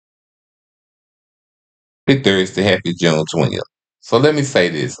Happy Thursday, happy June 20th. So let me say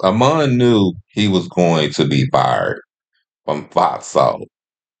this. Armon knew he was going to be fired from Fox Soul.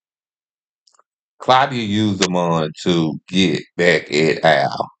 Claudia used Armon to get back at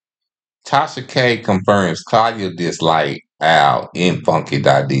Al. Tasha K confirms Claudia disliked Al in Funky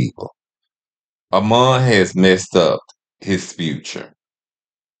Diva. Armon has messed up his future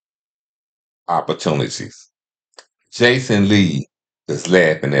opportunities. Jason Lee is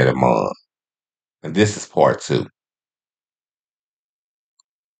laughing at Armon. And this is part two.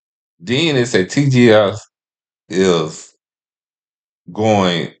 Then said TGF is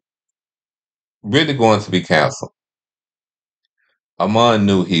going really going to be canceled. Armon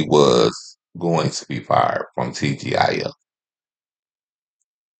knew he was going to be fired from TGIF.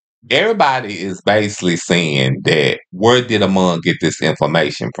 Everybody is basically saying that where did Armon get this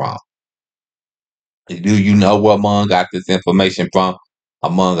information from? Do you know where Armon got this information from?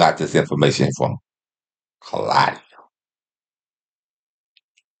 Armon got this information from Claudia.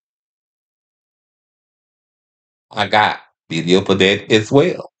 I got video for that as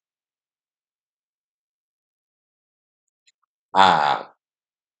well. Uh,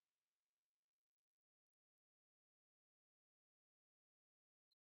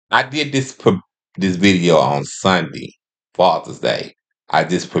 I did this video on Sunday, Father's Day. I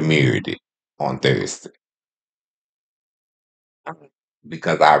just premiered it on Thursday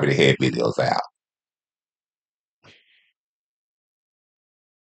because I already had videos out.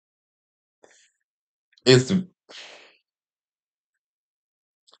 It's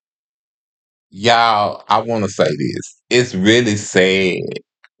y'all. I want to say this. It's really sad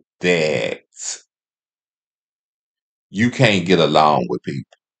that you can't get along with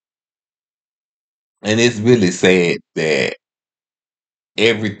people, and it's really sad that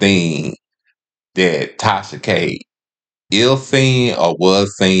everything that Tasha K is saying or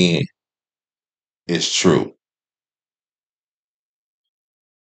was saying is true.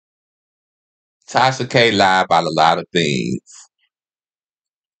 Tasha K lied about a lot of things,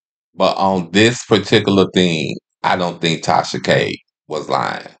 but on this particular thing, I don't think Tasha K was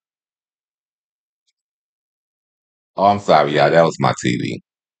lying. Oh, I'm sorry, y'all. That was my TV.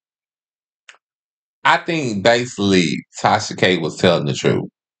 I think basically Tasha K was telling the truth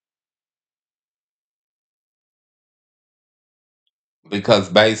because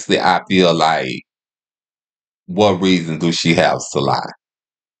basically I feel like what reason do she have to lie?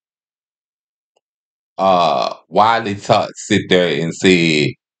 Wiley sit there and said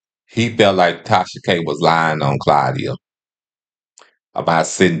he felt like Tasha K was lying on Claudia about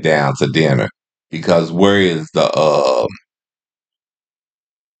sitting down to dinner because where is the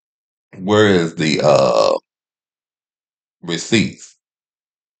receipts?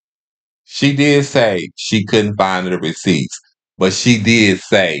 She did say she couldn't find the receipts, but she did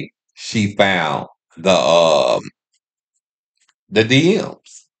say she found the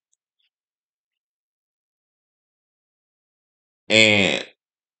DMs. And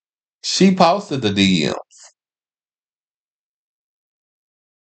she posted the DM.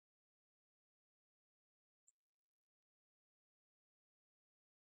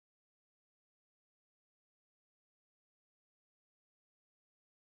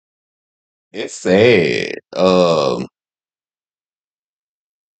 It's sad.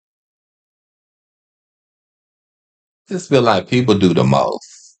 Just feel like people do the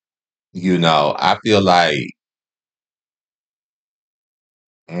most. I feel like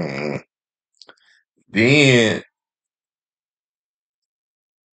mm, then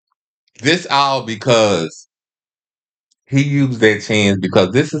this all because he used that chance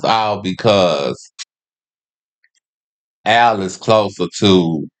because this is all because Al is closer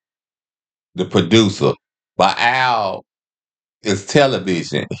to the producer, but Al is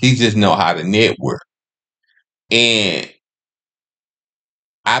television. He just know how to network, and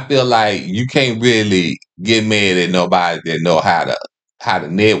I feel like you can't really get mad at nobody that know how to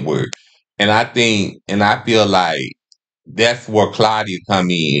network. And I feel like that's where Claudia come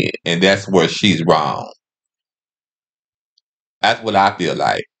in, and that's where she's wrong. That's what I feel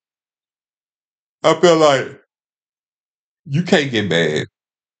like. I feel like you can't get mad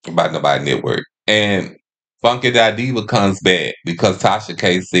about nobody network. And Funky Diva comes back because Tasha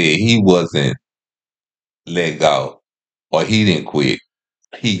K said he wasn't let go or he didn't quit.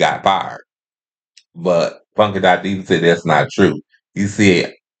 He got fired. But Funky Diva said that's not true. He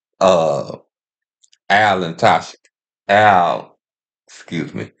said uh Al and Tasha Al,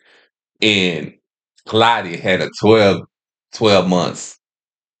 excuse me, and Claudia had a 12 months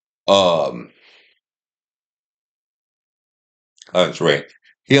um contract.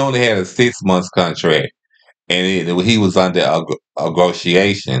 He only had a 6 months contract, and he was under a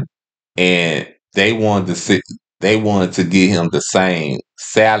negotiation, and they wanted to sit, they wanted to give him the same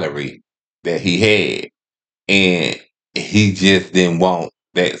salary that he had, and he just didn't want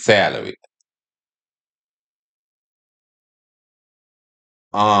that salary.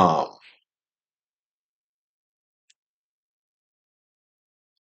 Um,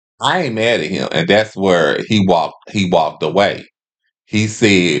 I ain't mad at him, and that's where he walked away. He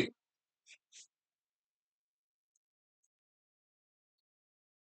said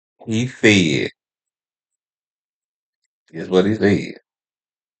he said is what he said.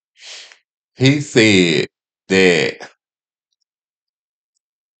 He said that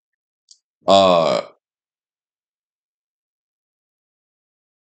uh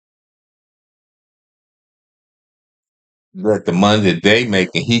that the money that they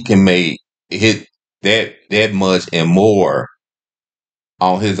making, he can make hit that much and more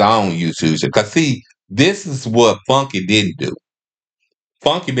on his own YouTube. Cause see, this is what Funky didn't do.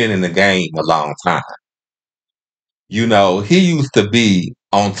 Funky been in the game a long time. You know, he used to be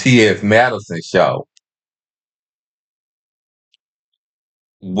on T.S. Madison show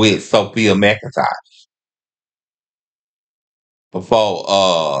with Sophia McIntyre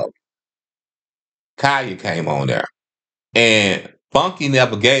before Kaya came on there. And Funky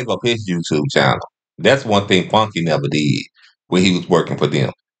never gave up his YouTube channel. That's one thing Funky never did when he was working for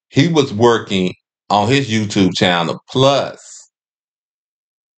them. He was working on his YouTube channel plus,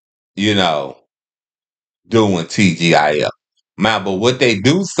 you know, doing TGIF. Man, but what they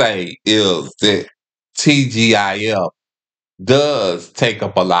do say is that TGIF does take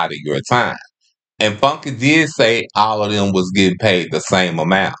up a lot of your time. And Funky did say all of them was getting paid the same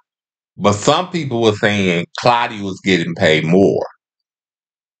amount. But some people were saying Claudia was getting paid more.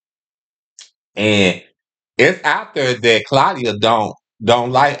 And it's out there that Claudia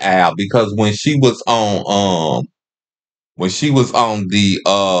don't like Al because when she was on the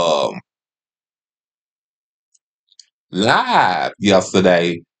live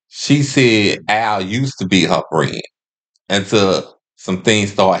yesterday, she said Al used to be her friend until some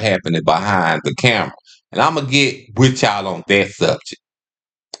things start happening behind the camera. And I'm gonna get with y'all on that subject.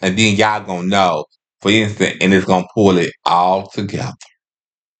 And then y'all gonna know, for instance, and it's gonna pull it all together.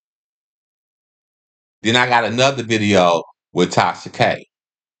 Then I got another video with Tasha K.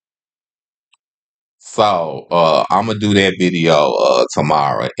 So I'm gonna do that video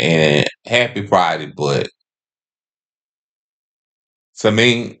tomorrow. And happy Friday, but to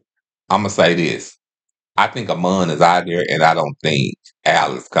me, I'm gonna say this. I think Armon is out there and I don't think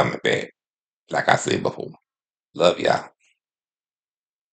Al is coming back. Like I said before. Love y'all.